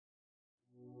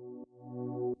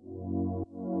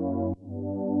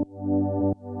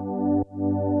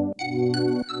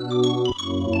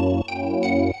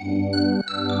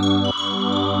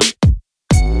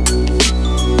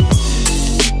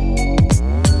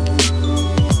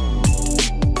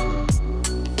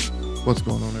What's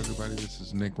going on, everybody? This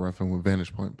is Nick Ruffin with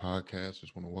Vantage Point Podcast.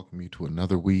 Just want to welcome you to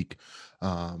another week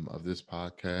of this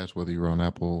podcast. Whether you're on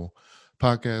Apple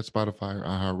Podcast, Spotify, or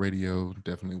iHeartRadio,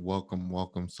 definitely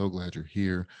welcome. So glad you're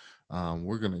here.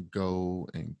 We're going to go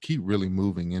and keep really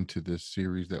moving into this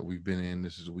series that we've been in.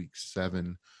 This is week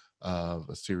 7 of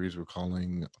a series we're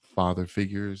calling Father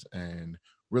Figures, and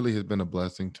really has been a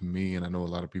blessing to me. And I know a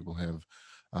lot of people have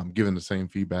given the same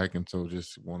feedback, and so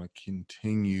just want to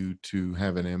continue to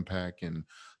have an impact. And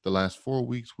the last 4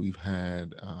 weeks, we've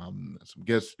had some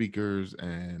guest speakers,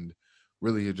 and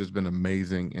really have just been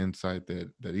amazing insight that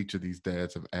each of these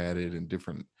dads have added in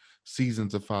different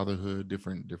seasons of fatherhood,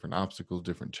 different obstacles,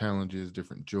 different challenges,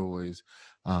 different joys.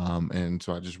 And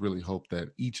so I just really hope that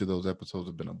each of those episodes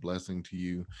have been a blessing to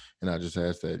you. And I just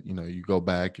ask that you go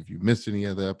back, if you missed any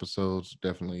other episodes,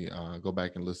 definitely go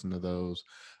back and listen to those.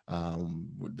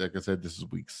 Like I said, this is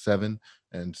week 7,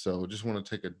 and so just want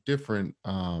to take a different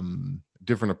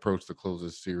approach to close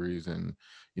this series. And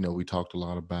we talked a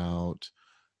lot about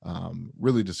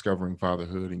really discovering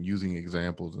fatherhood and using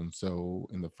examples. And so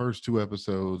in the first 2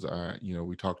 episodes,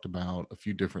 we talked about a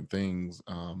few different things,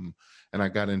 and I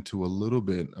got into a little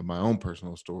bit of my own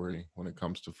personal story when it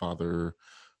comes to fatherhood,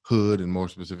 and more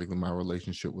specifically my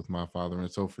relationship with my father.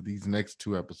 And so for these next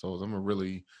 2 episodes, I'm gonna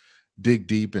really dig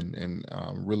deep and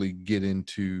really get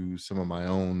into some of my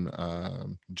own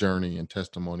journey and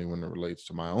testimony when it relates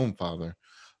to my own father,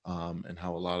 and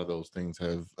how a lot of those things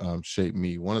have shaped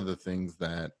me. One of the things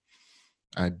that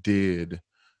I did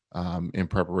in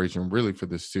preparation really for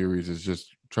this series is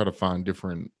just try to find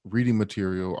different reading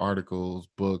material, articles,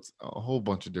 books, a whole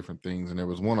bunch of different things. And there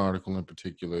was one article in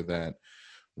particular that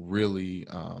really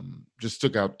just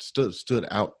stood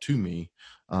out to me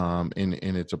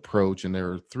in its approach. And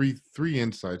there are three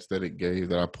insights that it gave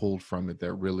that I pulled from it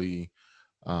that really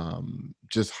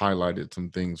just highlighted some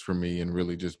things for me, and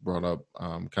really just brought up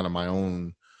kind of my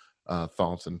own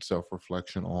thoughts and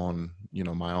self-reflection on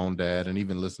my own dad. And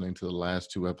even listening to the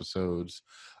last 2 episodes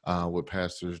with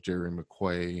pastors Jerry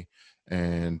McQuay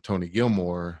and Tony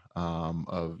Gilmore,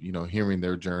 of hearing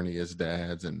their journey as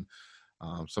dads, and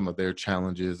some of their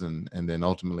challenges, and then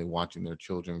ultimately watching their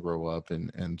children grow up.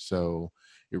 And so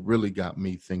it really got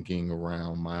me thinking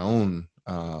around my own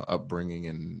upbringing,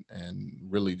 and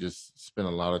really just spent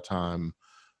a lot of time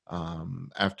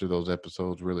after those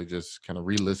episodes really just kind of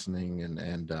re-listening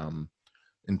and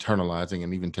internalizing,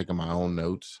 and even taking my own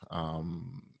notes,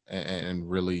 and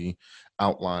really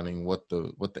outlining what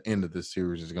the end of this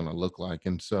series is going to look like.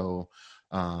 And so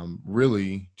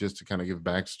really, just to kind of give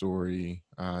backstory,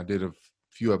 I did a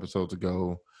few episodes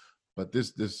ago, but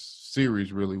this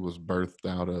series really was birthed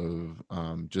out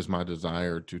of just my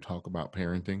desire to talk about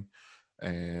parenting,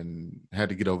 and had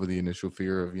to get over the initial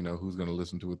fear of who's going to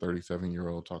listen to a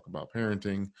 37-year-old talk about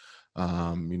parenting.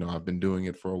 I've been doing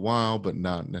it for a while, but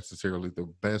not necessarily the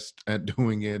best at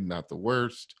doing it, not the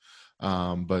worst.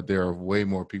 But there are way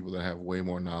more people that have way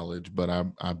more knowledge. But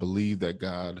I believe that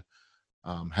God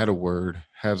has a word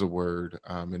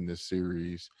in this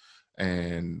series.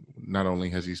 And not only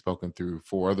has he spoken through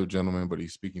 4 other gentlemen, but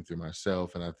he's speaking through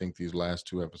myself. And I think these last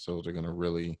 2 episodes are going to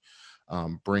really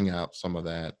bring out some of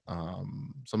that,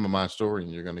 some of my story.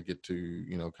 And you're going to get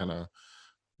to, kind of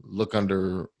look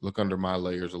under my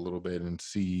layers a little bit and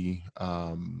see,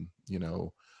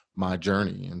 my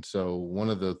journey. And so one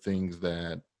of the things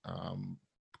that a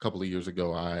couple of years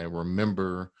ago, I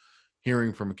remember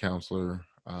hearing from a counselor,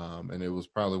 and it was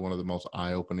probably one of the most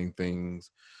eye-opening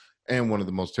things, and one of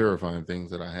the most terrifying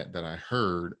things that I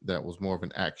heard, that was more of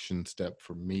an action step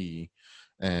for me.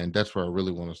 And that's where I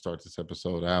really want to start this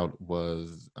episode out.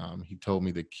 Was he told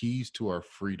me the keys to our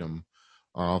freedom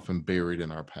are often buried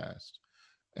in our past.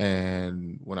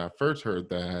 And when I first heard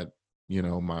that,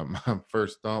 my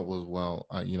first thought was, well,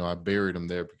 I buried them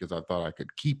there because I thought I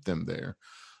could keep them there.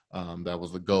 That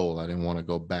was the goal. I didn't want to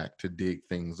go back to dig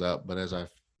things up. But as I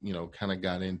kind of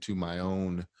got into my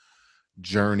own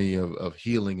journey of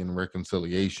healing and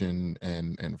reconciliation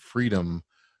and freedom,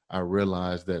 I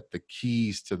realized that the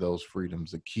keys to those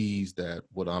freedoms, the keys that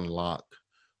would unlock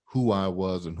who I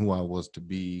was and who I was to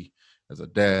be as a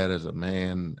dad, as a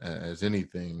man, as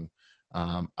anything,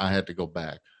 I had to go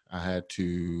back. I had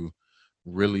to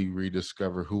really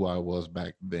rediscover who I was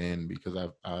back then, because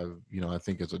I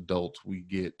think as adults we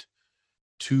get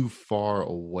too far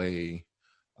away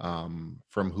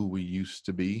from who we used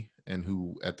to be, and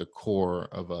who at the core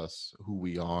of us, who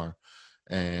we are.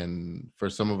 And for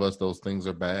some of us, those things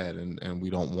are bad, and we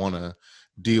don't want to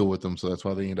deal with them. So that's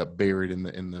why they end up buried in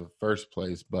the first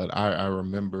place. But I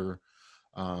remember,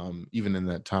 even in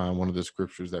that time, one of the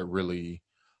scriptures that really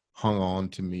hung on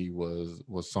to me was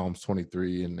Psalms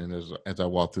 23, and as I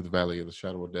walk through the valley of the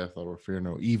shadow of death, I will fear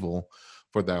no evil,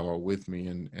 for thou art with me.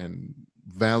 And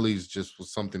valleys just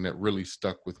was something that really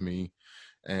stuck with me,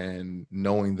 and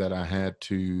knowing that I had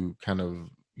to kind of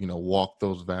walk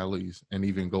those valleys and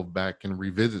even go back and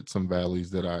revisit some valleys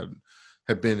that I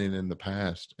had been in the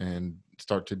past and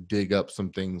start to dig up some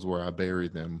things where I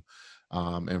buried them.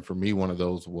 And for me, one of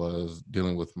those was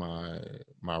dealing with my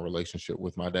relationship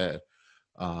with my dad.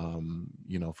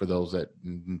 For those that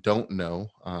don't know,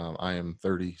 I am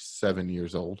 37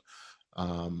 years old.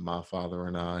 My father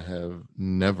and I have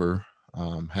never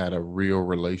had a real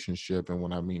relationship. And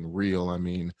when I mean real, I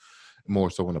mean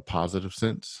more so in a positive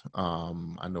sense.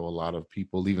 I know a lot of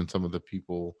people, even some of the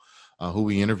people who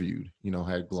we interviewed,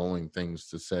 had glowing things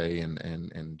to say,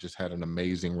 and just had an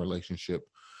amazing relationship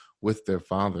with their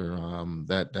father.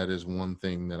 That is one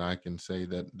thing that I can say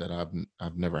that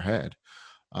I've never had.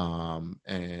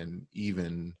 And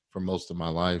even for most of my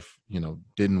life,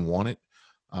 didn't want it.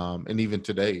 And even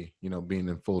today, being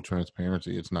in full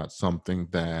transparency, it's not something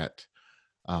that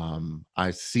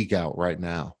I seek out right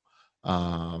now.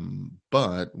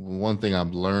 But one thing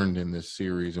I've learned in this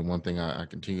series, and one thing I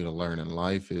continue to learn in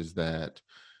life, is that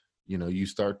you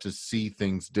start to see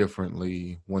things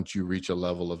differently once you reach a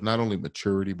level of not only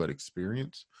maturity but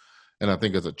experience. And I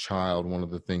think as a child, one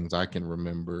of the things I can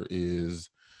remember is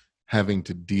having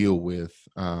to deal with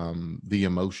the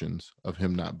emotions of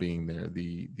him not being there,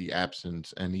 the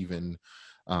absence, and even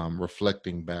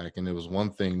reflecting back. And it was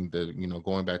one thing that,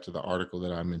 going back to the article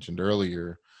that I mentioned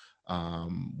earlier,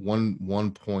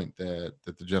 one point that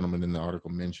the gentleman in the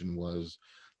article mentioned was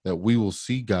that we will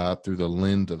see God through the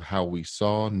lens of how we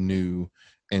saw, knew,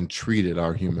 and treated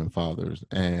our human fathers.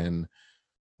 And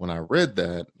when I read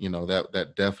that,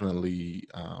 that definitely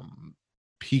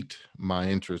piqued my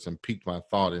interest and piqued my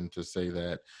thought into say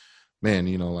that, man,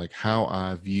 like how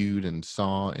I viewed and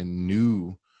saw and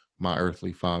knew my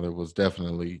earthly father was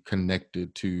definitely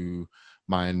connected to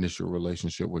my initial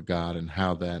relationship with God, and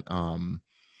how that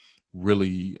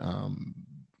really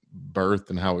birthed,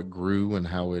 and how it grew, and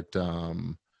how it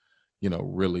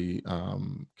really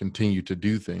continue to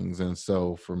do things. And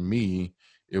so for me,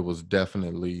 it was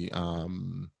definitely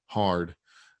hard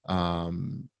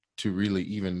to really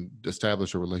even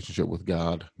establish a relationship with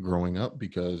God growing up,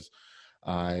 because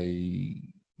I,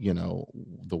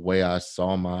 the way I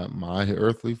saw my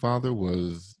earthly father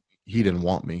was he didn't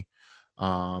want me.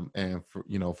 And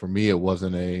for me, it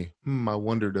wasn't I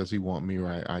wonder, does he want me?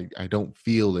 Right. I don't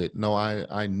feel it. No,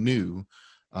 I knew,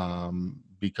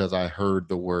 because I heard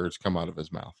the words come out of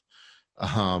his mouth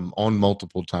on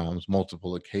multiple times,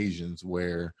 multiple occasions,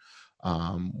 where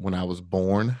when I was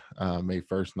born, May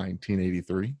 1st,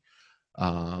 1983,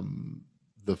 um,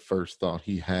 the first thought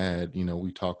he had,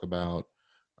 we talk about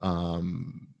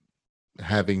um,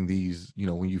 having these,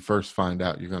 when you first find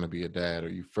out you're going to be a dad, or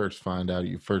you first find out,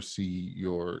 you first see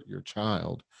your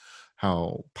child,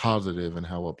 how positive and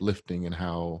how uplifting and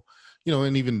how,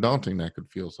 and even daunting that could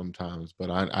feel sometimes. But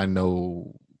I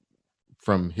know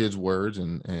from his words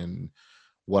and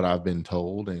what I've been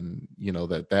told, and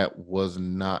that was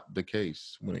not the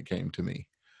case when it came to me.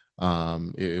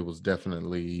 It was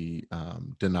definitely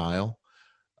denial.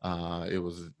 It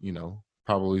was,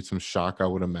 probably some shock, I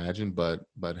would imagine, but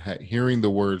hearing the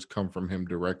words come from him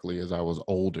directly as I was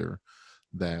older,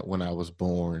 that when I was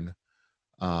born,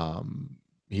 um,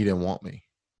 he didn't want me,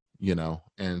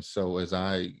 and so as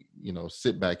I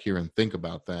sit back here and think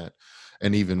about that.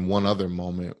 And even one other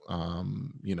moment,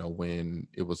 when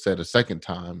it was said a second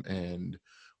time, and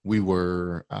we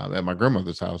were at my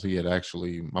grandmother's house.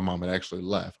 My mom had actually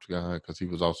left because he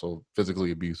was also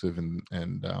physically abusive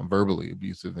and verbally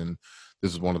abusive. And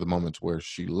this is one of the moments where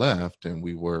she left, and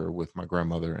we were with my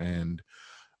grandmother, and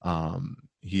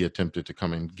he attempted to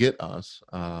come and get us,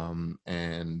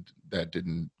 and that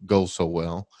didn't go so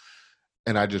well.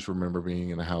 And I just remember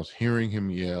being in the house, hearing him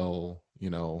yell,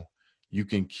 you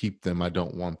can keep them. I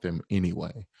don't want them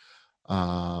anyway.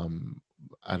 Um,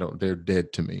 I don't, they're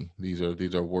dead to me. These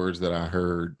are words that I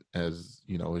heard as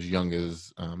young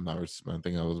as, I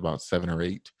think I was about 7 or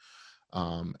 8.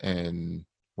 And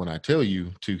when I tell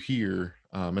you to hear,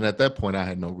 and at that point I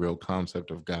had no real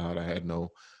concept of God. I had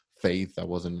no faith. I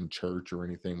wasn't in church or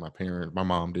anything. My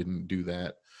mom didn't do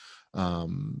that.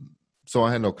 Um, so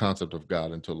I had no concept of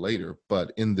God until later.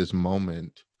 But in this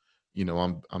moment,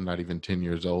 I'm not even 10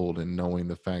 years old, and knowing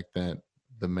the fact that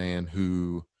the man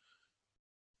who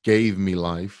gave me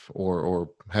life, or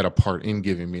had a part in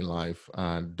giving me life,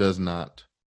 does not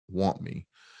want me.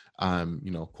 I'm,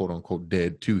 quote unquote,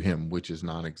 dead to him, which is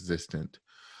non-existent.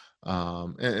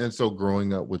 And so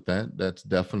growing up with that, that's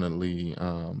definitely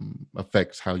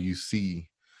affects how you see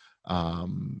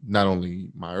not only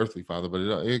my earthly father, but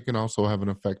it can also have an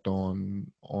effect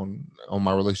on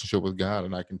my relationship with God.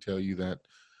 And I can tell you that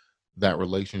that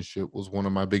relationship was one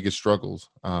of my biggest struggles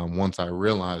once I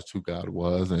realized who God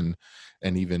was, and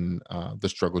even the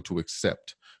struggle to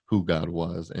accept who God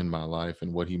was in my life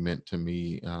and what He meant to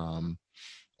me.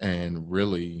 And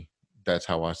really, that's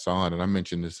how I saw it. And I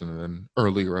mentioned this in an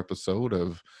earlier episode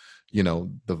of,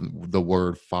 the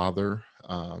word father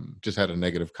just had a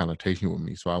negative connotation with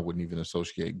me, so I wouldn't even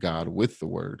associate God with the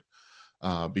word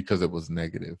because it was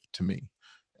negative to me.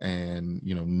 And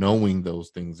knowing those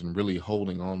things and really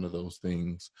holding on to those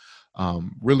things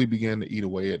really began to eat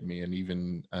away at me. And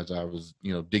even as I was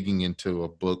digging into a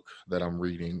book that I'm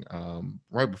reading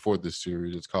right before this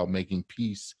series, it's called Making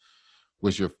Peace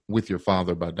with Your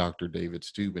Father by Dr. David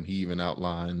Stube, and he even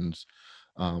outlines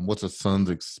what's a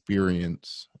son's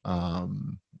experience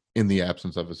in the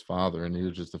absence of his father. And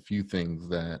here's just a few things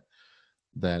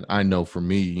that I know for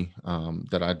me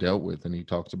that I dealt with. And he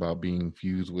talks about being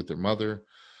fused with their mother,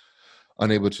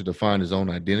 unable to define his own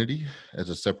identity as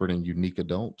a separate and unique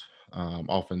adult,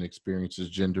 often experiences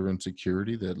gender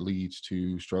insecurity that leads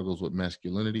to struggles with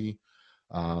masculinity,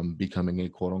 becoming a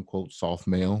quote unquote soft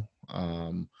male,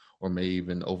 or may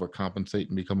even overcompensate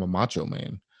and become a macho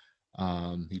man.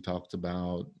 He talked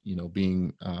about,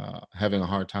 being having a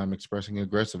hard time expressing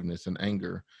aggressiveness and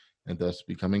anger, and thus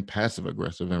becoming passive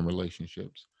aggressive in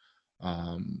relationships.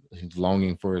 His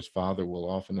longing for his father will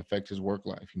often affect his work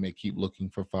life. He may keep looking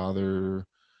for father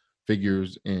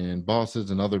figures in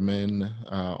bosses and other men,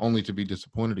 only to be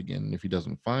disappointed again. And if he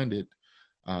doesn't find it,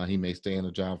 he may stay in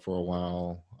a job for a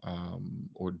while,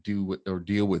 or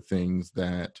deal with things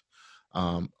that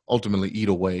ultimately eat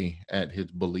away at his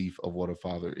belief of what a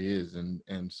father is.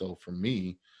 And so for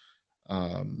me,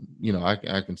 I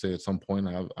can say at some point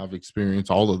I've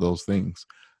experienced all of those things.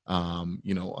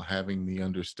 Having the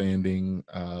understanding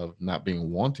of not being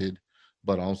wanted,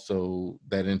 but also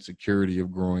that insecurity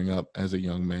of growing up as a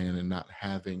young man and not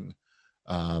having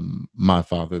my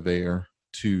father there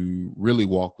to really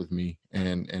walk with me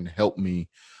and help me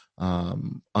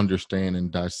understand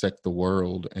and dissect the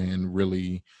world and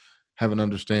really have an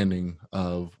understanding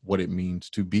of what it means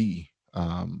to be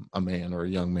a man or a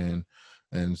young man.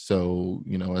 And so,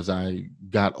 as I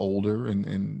got older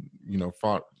and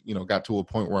got to a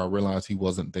point where I realized he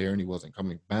wasn't there and he wasn't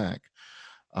coming back,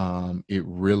 it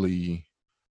really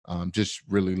just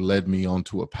really led me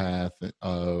onto a path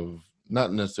of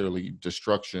not necessarily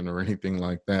destruction or anything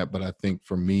like that. But I think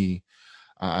for me,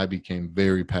 I became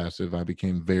very passive. I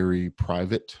became very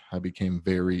private. I became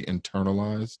very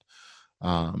internalized.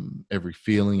 Every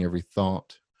feeling, every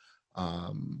thought,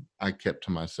 I kept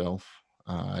to myself.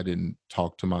 I didn't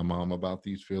talk to my mom about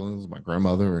these feelings, my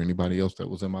grandmother, or anybody else that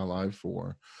was in my life.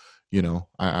 Or,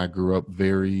 I grew up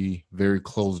very, very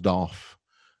closed off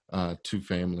to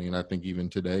family. And I think even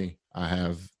today I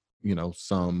have,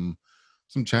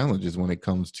 some challenges when it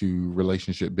comes to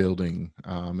relationship building.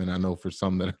 And I know for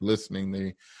some that are listening,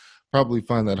 they probably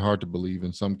find that hard to believe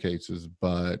in some cases,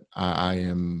 but I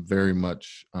am very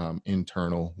much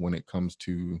internal when it comes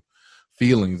to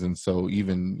feelings. And so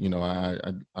even,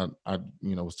 I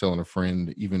was telling a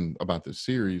friend even about this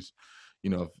series,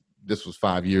 if this was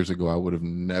 5 years ago, I would have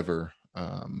never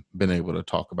been able to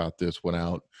talk about this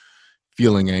without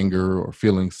feeling anger or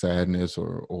feeling sadness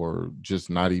or just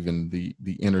not even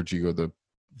the energy or the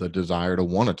desire to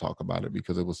want to talk about it,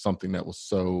 because it was something that was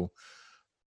so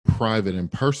private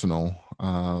and personal,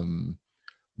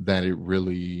 that it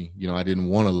really, I didn't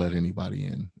want to let anybody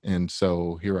in. And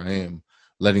so here I am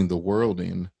letting the world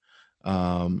in,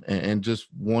 and just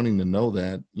wanting to know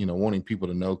that, wanting people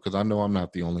to know, because I know I'm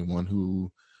not the only one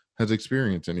who has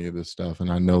experienced any of this stuff.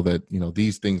 And I know that,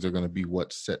 these things are going to be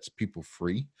what sets people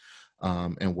free,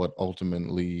 and what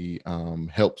ultimately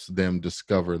helps them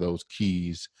discover those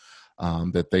keys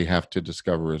that they have to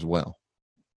discover as well.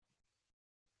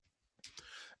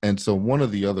 And so one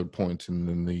of the other points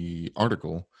in the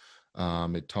article,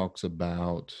 it talks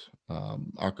about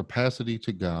our capacity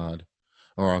to God,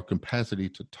 or our capacity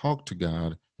to talk to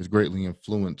God, is greatly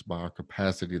influenced by our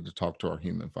capacity to talk to our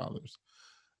human fathers.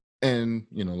 And,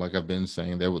 like I've been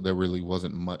saying, there really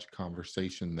wasn't much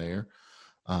conversation there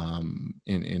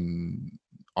in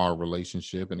our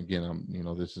relationship. And again,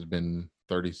 this has been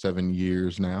 37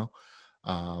 years now.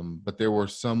 But there were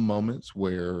some moments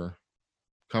where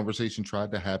conversation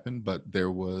tried to happen, but there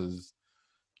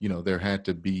had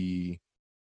to be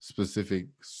specific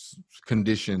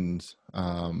conditions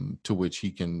to which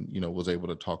he was able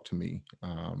to talk to me,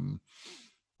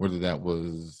 whether that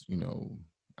was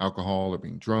alcohol or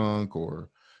being drunk or,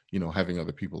 having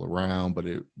other people around.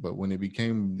 But when it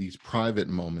became these private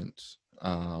moments,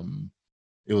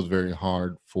 it was very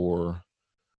hard for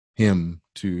him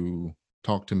to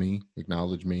talk to me,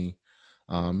 acknowledge me.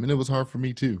 And it was hard for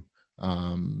me too,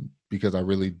 because I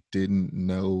really didn't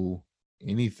know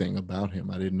anything about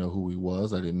him. I didn't know who he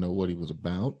was. I didn't know what he was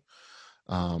about.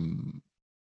 Um,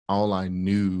 all I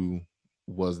knew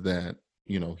was that,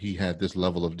 he had this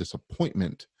level of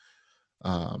disappointment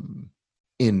um,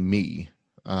 in me,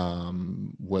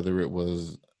 whether it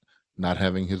was not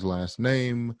having his last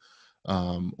name,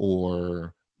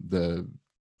 or the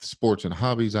sports and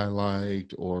hobbies I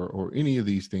liked, or any of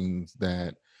these things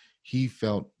that he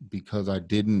felt because I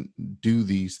didn't do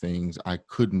these things, I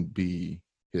couldn't be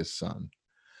his son.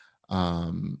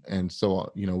 And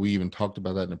so, we even talked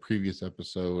about that in a previous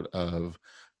episode of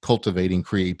cultivating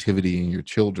creativity in your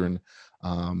children,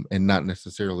 and not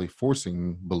necessarily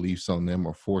forcing beliefs on them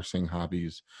or forcing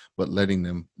hobbies, but letting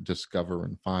them discover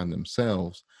and find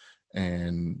themselves.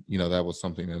 And, that was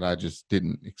something that I just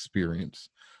didn't experience,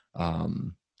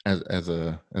 um, as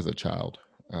a child,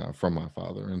 from my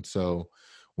father. And so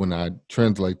when I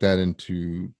translate that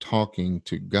into talking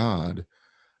to God,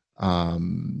 there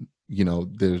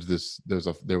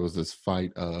was this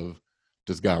fight of,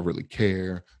 does God really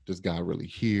care? Does God really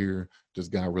hear? Does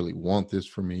God really want this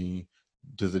for me?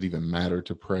 Does it even matter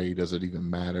to pray? Does it even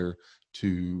matter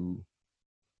to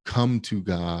come to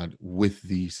God with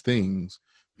these things?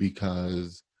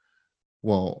 Because,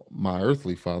 well, my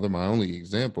earthly father, my only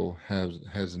example,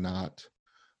 has not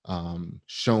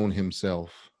shown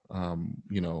himself,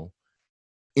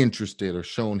 interested or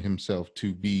shown himself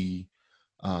to be,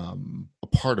 a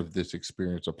part of this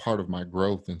experience, a part of my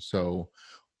growth. And so,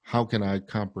 how can I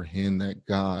comprehend that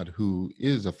God, who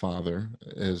is a father,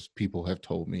 as people have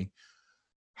told me,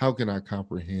 how can I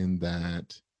comprehend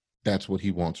that that's what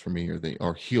he wants for me,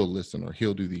 or he'll listen, or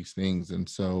he'll do these things? And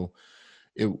so,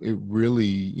 it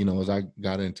really, as I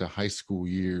got into high school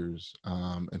years,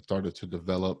 and started to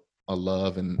develop a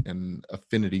love and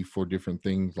affinity for different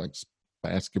things like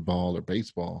basketball or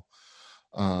baseball,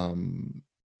 um,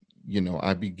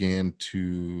 I began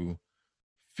to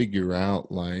figure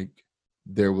out, like,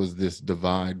 there was this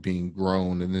divide being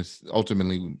grown. And this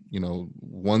ultimately,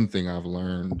 one thing I've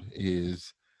learned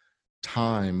is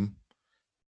time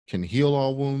can heal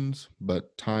all wounds,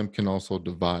 but time can also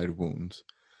divide wounds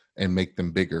and make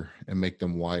them bigger and make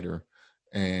them wider.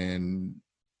 And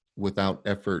without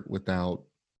effort, without,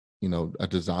 a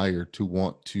desire to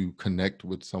want to connect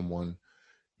with someone,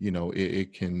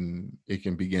 it can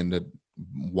begin to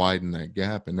widen that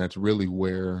gap. And that's really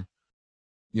where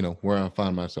I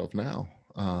find myself now,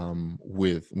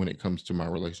 with when it comes to my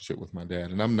relationship with my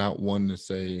dad. And I'm not one to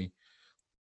say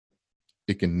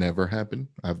it can never happen.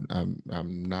 I'm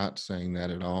not saying that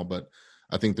at all. But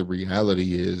I think the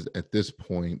reality is, at this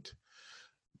point,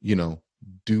 you know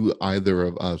do either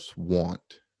of us want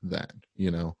that?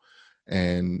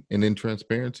 And in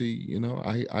transparency,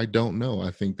 I don't know.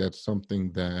 I think that's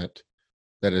something that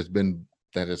has been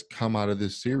that has come out of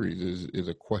this series, is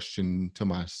a question to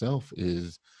myself,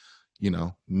 is,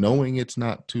 knowing it's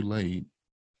not too late,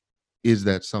 is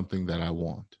that something that I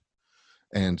want?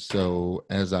 And so,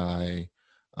 as I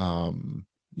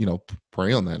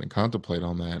pray on that and contemplate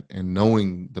on that, and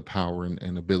knowing the power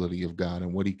and ability of God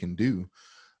and what he can do,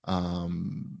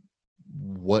 um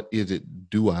what is it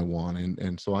do I want?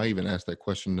 And so I even ask that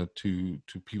question to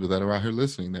people that are out here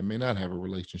listening that may not have a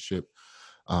relationship,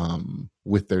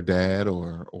 with their dad,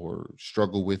 or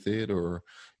struggle with it, or,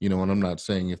 and I'm not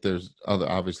saying, if there's other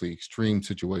obviously extreme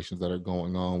situations that are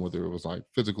going on, whether it was like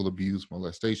physical abuse,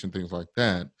 molestation, things like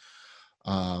that,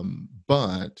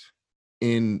 but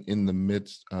in the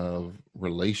midst of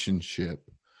relationship,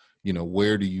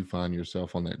 where do you find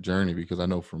yourself on that journey? Because I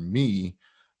know for me,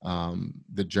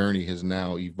 the journey has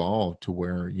now evolved to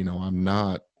where, I'm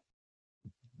not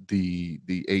the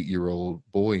 8-year-old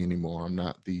boy anymore. I'm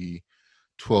not the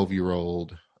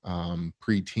 12-year-old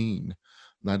preteen,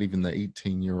 not even the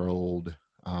 18-year-old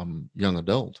young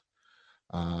adult.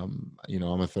 I'm a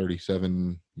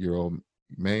 37-year-old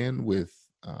man with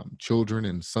children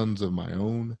and sons of my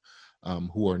own,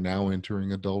 who are now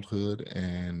entering adulthood.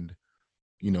 And,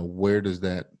 where does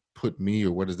that put me,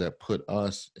 or where does that put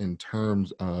us in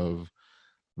terms of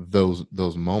those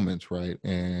moments, right?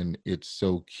 And it's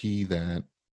so key that,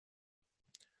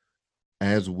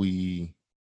 as we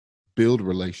build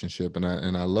relationship, and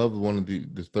I love one of the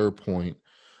third point,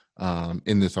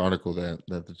 in this article that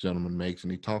the gentleman makes,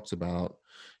 and he talks about,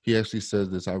 he actually says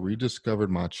this: I rediscovered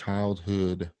my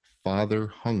childhood father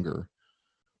hunger,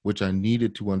 which I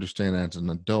needed to understand as an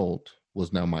adult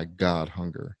was now my God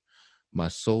hunger. my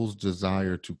soul's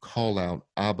desire to call out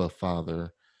Abba,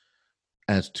 Father,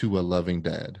 as to a loving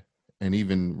dad. And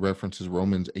even references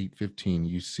Romans 8:15.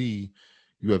 You see,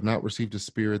 you have not received a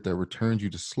spirit that returns you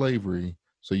to slavery,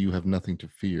 so you have nothing to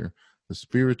fear. The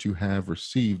spirit you have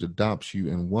received adopts you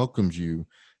and welcomes you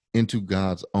into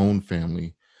God's own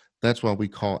family. That's why we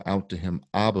call out to him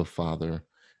Abba, Father,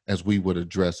 as we would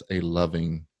address a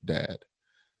loving dad.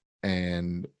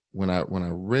 And when I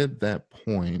read that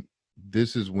point,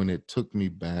 this is when it took me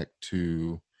back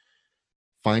to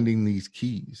finding these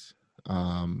keys,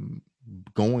 um,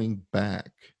 going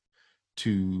back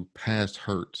to past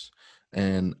hurts.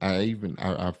 And I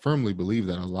firmly believe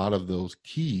that a lot of those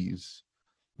keys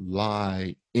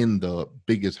lie in the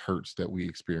biggest hurts that we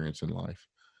experience in life.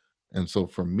 And so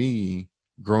for me,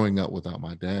 growing up without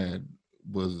my dad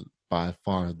was by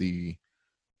far the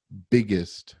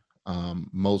biggest,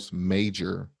 most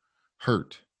major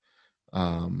hurt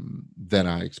that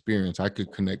I experienced. I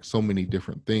could connect so many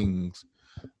different things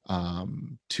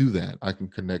to that. I can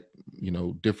connect,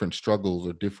 different struggles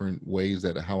or different ways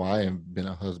that how I have been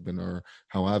a husband or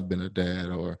how I've been a dad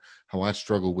or how I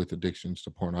struggle with addictions to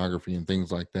pornography and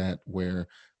things like that, where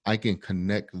I can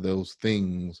connect those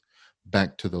things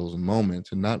back to those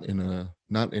moments, and not in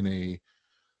a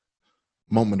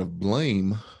moment of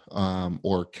blame,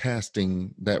 or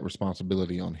casting that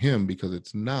responsibility on him, because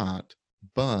it's not.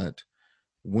 But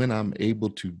when I'm able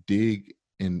to dig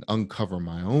and uncover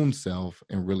my own self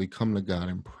and really come to God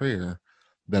in prayer,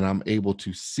 then I'm able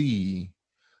to see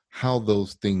how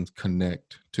those things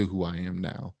connect to who I am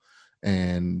now.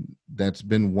 And that's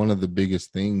been one of the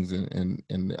biggest things. And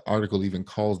the article even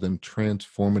calls them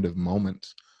transformative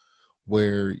moments,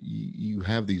 where you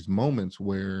have these moments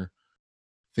where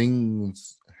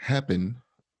things happen,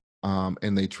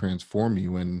 and they transform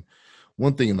you. And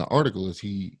one thing in the article is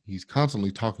he's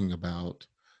constantly talking about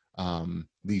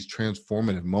these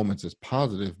transformative moments as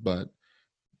positive, but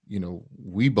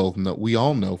we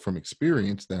all know from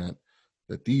experience that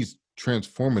these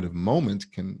transformative moments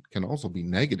can also be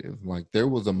negative. Like, there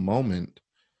was a moment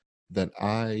that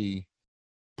I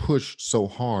pushed so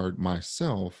hard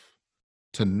myself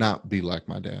to not be like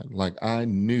my dad. Like, I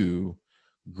knew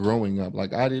growing up,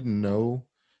 like, I didn't know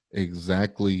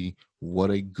exactly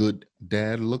what a good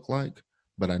dad looked like,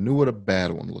 but I knew what a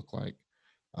bad one looked like.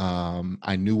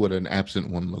 I knew what an absent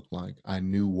one looked like. I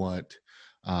knew what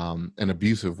an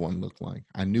abusive one looked like.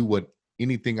 I knew what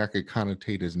anything I could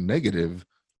connotate as negative.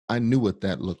 I knew what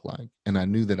that looked like. And I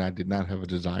knew that I did not have a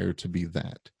desire to be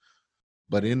that.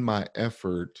 But in my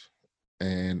effort,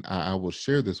 and I will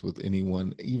share this with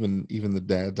anyone, even the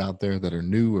dads out there that are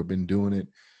new or been doing it,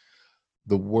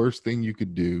 the worst thing you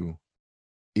could do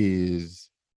is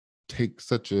take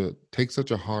such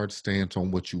a hard stance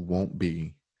on what you won't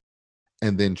be,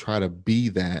 and then try to be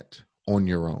that on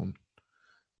your own,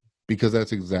 because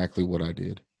that's exactly what I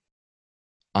did.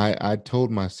 I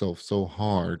told myself so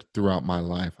hard throughout my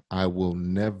life, I will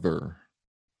never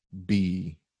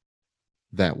be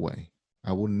that way.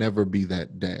 I will never be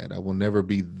that dad. I will never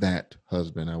be that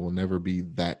husband. I will never be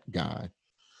that guy.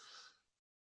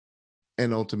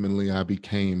 And ultimately, I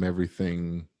became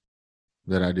everything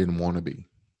that I didn't want to be.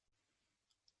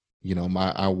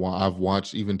 I've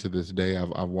watched, even to this day,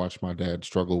 I've watched my dad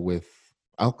struggle with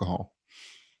alcohol.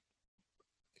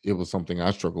 It was something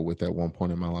I struggled with at one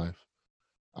point in my life.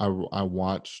 I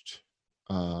watched,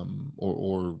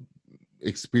 or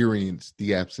experienced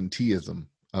the absenteeism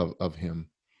of him,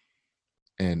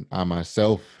 and I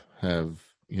myself have,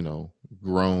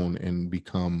 grown and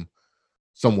become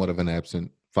somewhat of an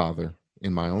absent father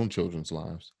in my own children's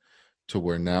lives, to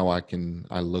where now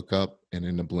I look up, and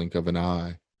in the blink of an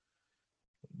eye,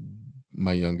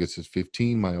 my youngest is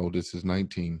 15, my oldest is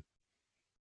 19,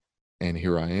 and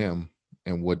here I am.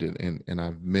 And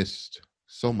I've missed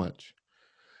so much.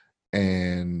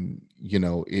 And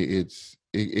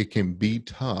it can be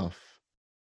tough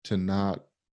to not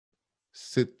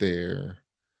sit there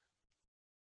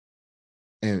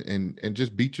and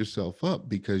just beat yourself up,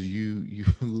 because you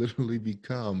literally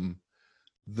become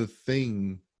the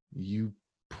thing you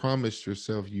promised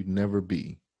yourself you'd never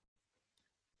be.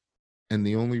 And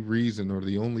the only reason, or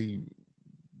the only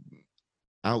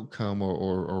outcome,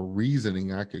 or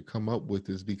reasoning I could come up with,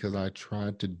 is because I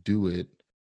tried to do it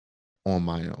on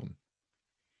my own.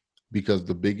 Because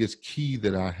the biggest key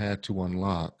that I had to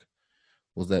unlock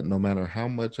was that no matter how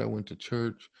much I went to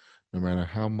church, no matter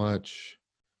how much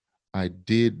I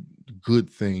did good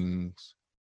things,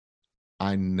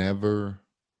 I never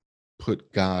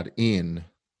put God in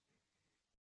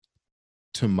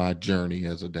to my journey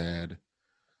as a dad,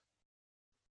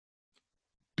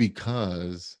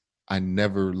 because I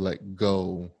never let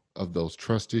go of those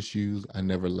trust issues. I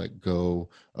never let go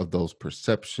of those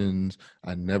perceptions.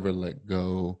 I never let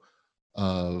go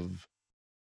of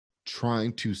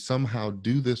trying to somehow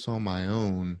do this on my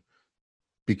own,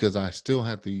 because I still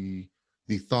had the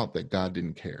thought that God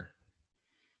didn't care.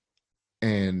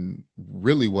 And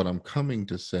really what I'm coming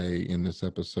to say in this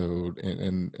episode,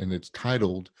 and it's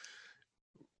titled,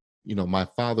 My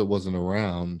Father Wasn't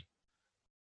Around,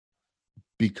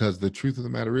 because the truth of the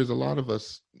matter is a lot of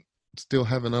us still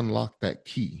haven't unlocked that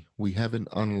key. We haven't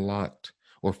unlocked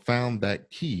or found that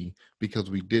key because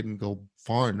we didn't go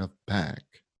far enough back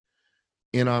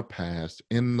in our past,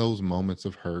 in those moments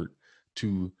of hurt,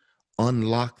 to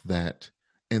unlock that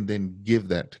and then give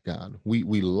that to God.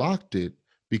 We locked it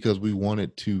because we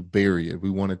wanted to bury it. We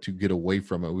wanted to get away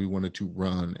from it. We wanted to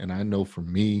run. And I know for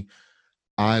me,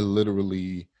 I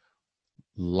literally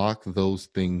locked those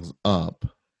things up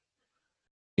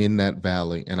in that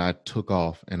valley, and I took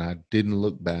off and I didn't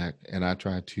look back, and I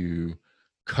tried to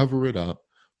cover it up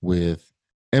with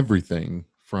everything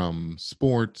from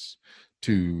sports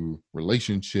to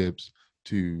relationships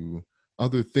to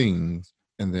other things,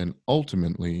 and then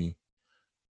ultimately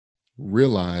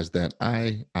realized that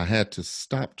I had to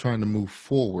stop trying to move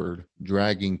forward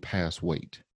dragging past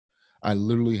weight. I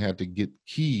literally had to get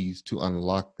keys to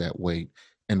unlock that weight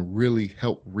and really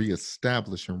help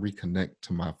reestablish and reconnect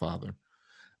to my father.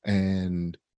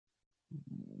 And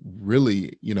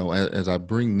really, as I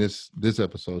bring this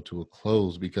episode to a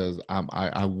close, because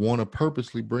I want to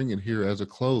purposely bring it here as a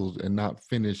close and not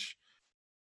finish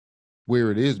where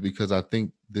it is, because I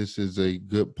think this is a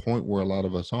good point where a lot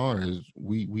of us are, is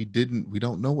we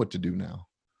don't know what to do now.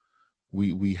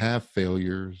 We have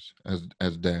failures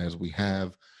as dads. We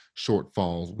have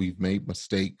shortfalls. We've made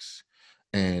mistakes,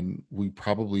 and we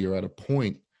probably are at a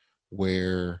point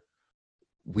where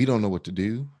we don't know what to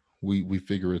do. We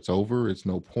figure it's over. It's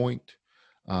no point.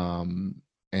 Um,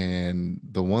 and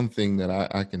the one thing that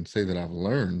I can say that I've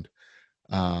learned,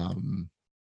 um,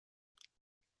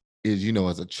 is,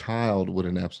 as a child with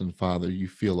an absent father, you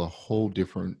feel a whole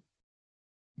different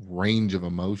range of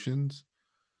emotions.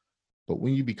 But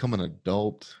when you become an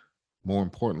adult, more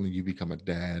importantly, you become a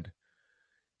dad,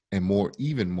 and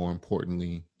even more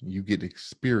importantly, you get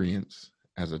experience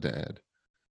as a dad.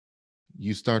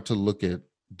 You start to look at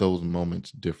those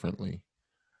moments differently.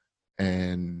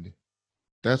 And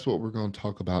that's what we're going to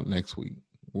talk about next week.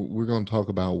 We're going to talk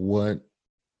about what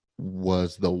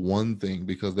was the one thing,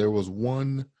 because there was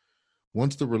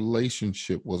once the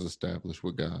relationship was established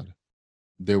with God,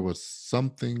 there was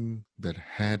something that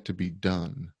had to be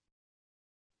done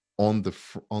on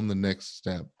the next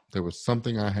step. There was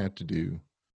something I had to do,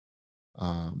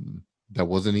 that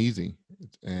wasn't easy,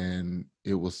 and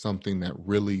it was something that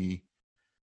really,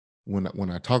 when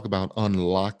I talk about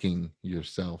unlocking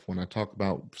yourself, when I talk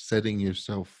about setting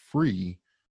yourself free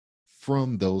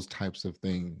from those types of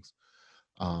things,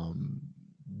 um,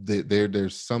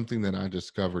 there's something that I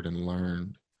discovered and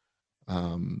learned,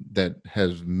 that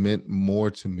has meant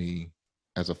more to me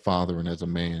as a father and as a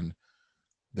man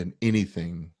than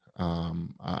anything,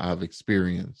 I've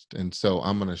experienced. And so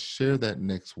I'm going to share that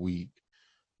next week.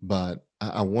 But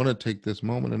I want to take this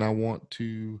moment and I want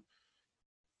to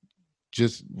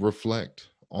just reflect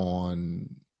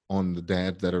on the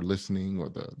dads that are listening, or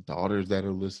the daughters that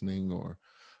are listening, or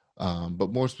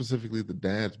but more specifically the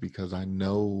dads, because I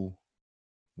know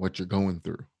what you're going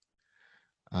through.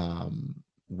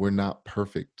 We're not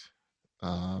perfect.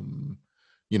 um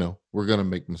we're going to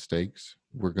make mistakes.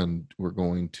 We're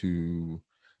going to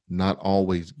not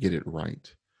always get it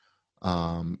right.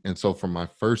 And so for my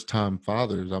first time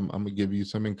fathers, I'm gonna give you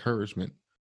some encouragement.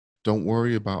 Don't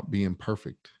worry about being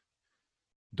perfect.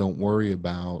 Don't worry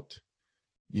about,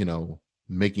 you know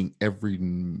making every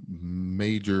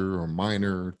major or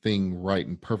minor thing right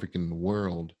and perfect in the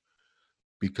world,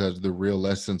 because the real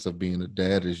essence of being a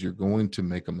dad is you're going to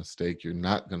make a mistake. You're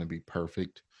not going to be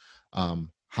perfect.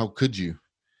 How could you?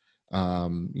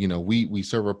 We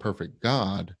serve a perfect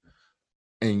God,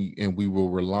 and we will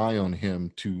rely on him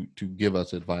to give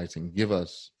us advice and give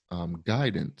us,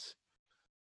 guidance.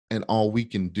 And all we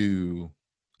can do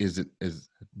is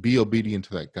be obedient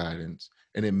to that guidance.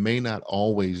 And it may not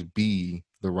always be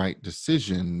the right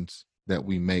decisions that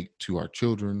we make to our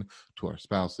children, to our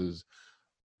spouses,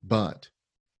 but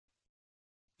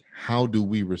how do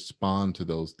we respond to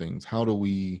those things? How do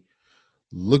we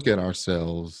look at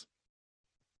ourselves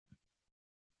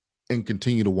and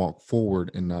continue to walk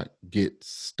forward and not get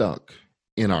stuck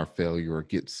in our failure or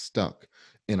get stuck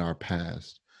in our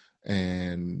past?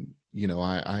 And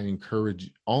I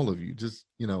encourage all of you, just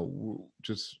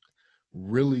just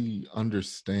really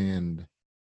understand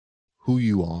who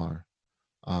you are,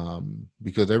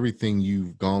 because everything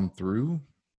you've gone through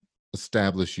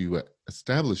establishes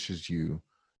you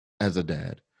as a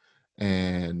dad.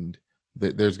 And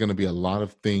there's going to be a lot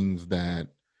of things that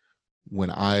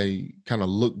when I kind of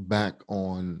look back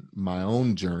on my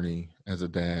own journey as a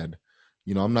dad,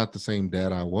 I'm not the same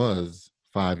dad I was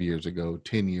 5 years ago,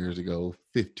 10 years ago,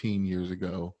 15 years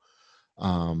ago.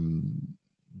 um,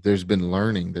 there's been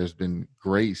learning, there's been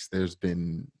grace, there's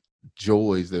been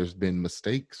joys, there's been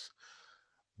mistakes.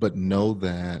 But know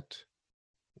that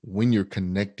when you're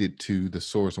connected to the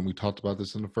source, and we talked about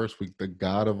this in the first week, the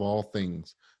God of all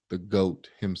things, the GOAT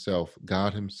himself,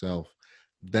 God himself,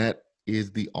 that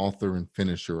is the author and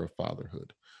finisher of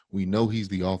fatherhood. We know he's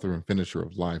the author and finisher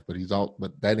of life, but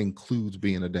that includes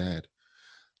being a dad.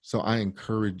 So I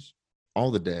encourage all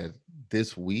the dads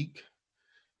this week,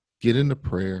 get into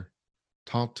prayer,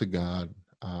 talk to God.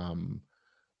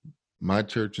 My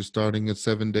church is starting a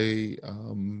 7-day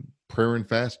prayer and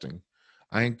fasting.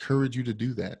 I encourage you to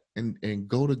do that and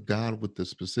go to God with the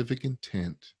specific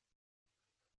intent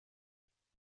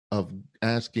of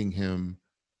asking him,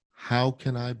 how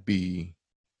can I be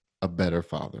a better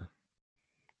father?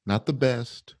 Not the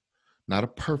best, not a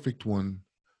perfect one,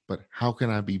 but how can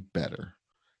I be better?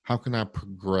 How can I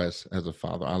progress as a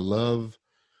father? I love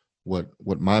what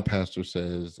my pastor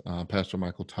says, Pastor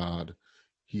Michael Todd.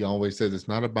 He always says it's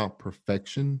not about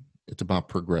perfection, it's about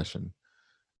progression.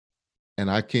 And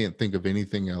I can't think of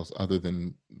anything else other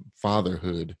than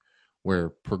fatherhood where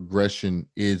progression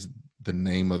is the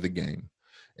name of the game.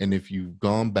 And if you've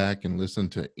gone back and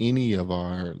listened to any of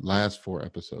our last 4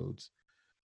 episodes,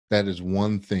 that is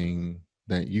one thing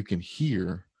that you can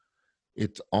hear.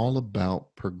 It's all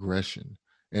about progression.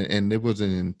 And there was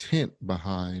an intent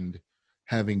behind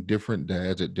having different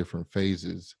dads at different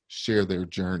phases share their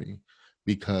journey,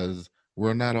 because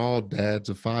we're not all dads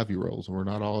of 5-year-olds. We're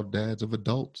not all dads of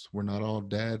adults. We're not all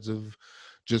dads of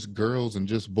just girls and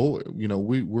just boys.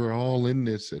 We're all in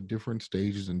this at different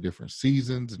stages and different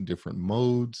seasons and different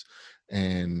modes.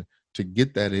 And to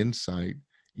get that insight,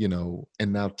 and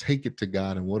now take it to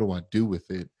God, and what do I do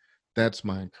with it? That's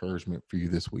my encouragement for you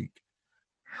this week.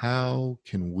 How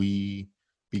can we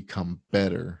become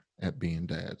better at being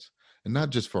dads? And not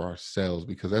just for ourselves,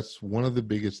 because that's one of the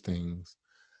biggest things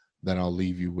that I'll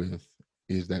leave you with,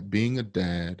 is that being a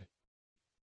dad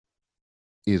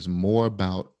is more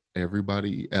about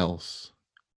everybody else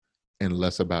and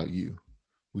less about you.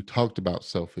 We talked about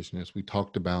selfishness. We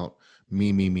talked about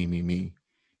me, me, me, me, me.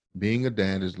 Being a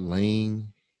dad is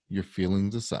laying your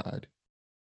feelings aside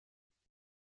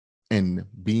and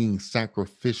being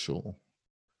sacrificial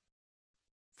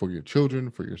for your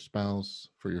children, for your spouse,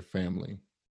 for your family.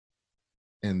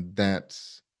 And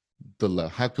that's the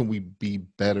love. How can we be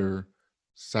better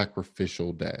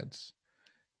sacrificial dads?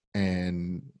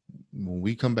 And when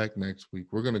we come back next week,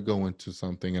 we're going to go into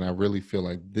something, and I really feel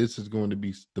like this is going to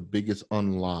be the biggest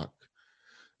unlock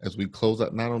as we close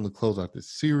out, not only close out this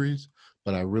series,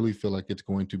 but I really feel like it's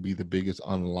going to be the biggest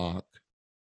unlock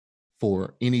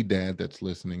for any dad that's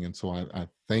listening. And so I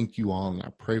thank you all, and I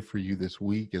pray for you this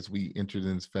week as we enter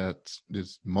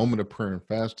this moment of prayer and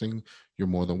fasting. You're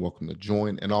more than welcome to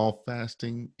join. And all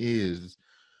fasting is,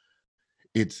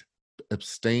 it's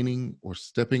abstaining or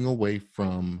stepping away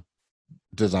from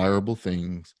desirable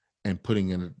things and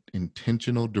putting an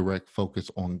intentional direct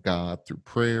focus on God through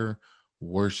prayer,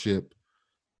 worship,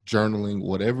 journaling,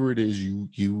 whatever it is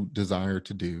you desire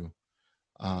to do.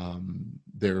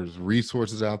 There's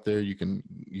resources out there. You can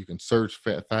search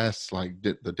fasts like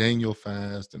the Daniel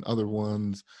fast and other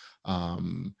ones.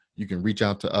 You can reach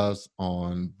out to us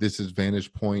on This Is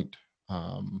Vantage Point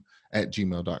at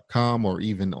gmail.com, or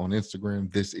even on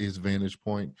Instagram, This Is Vantage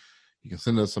Point. You can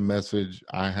send us a message.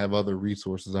 I have other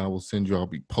resources I will send you. I'll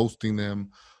be posting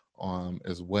them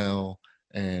as well.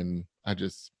 And I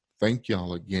just thank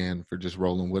y'all again for just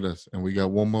rolling with us. And we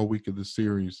got one more week of the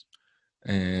series.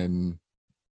 And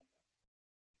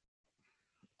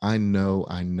I know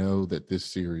that this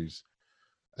series,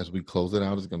 as we close it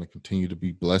out, is going to continue to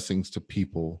be blessings to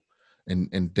people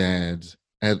and dads,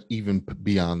 as even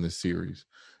beyond this series.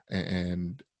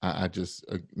 And I just,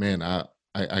 man,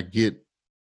 I get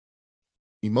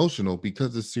emotional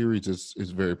because the series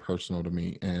is very personal to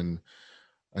me. And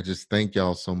I just thank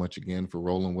y'all so much again for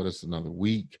rolling with us another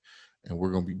week. And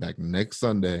we're going to be back next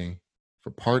Sunday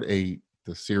for part 8,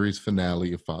 the series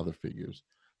finale of Father Figures.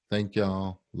 Thank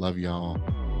y'all. Love y'all.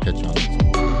 Catch y'all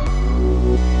next week.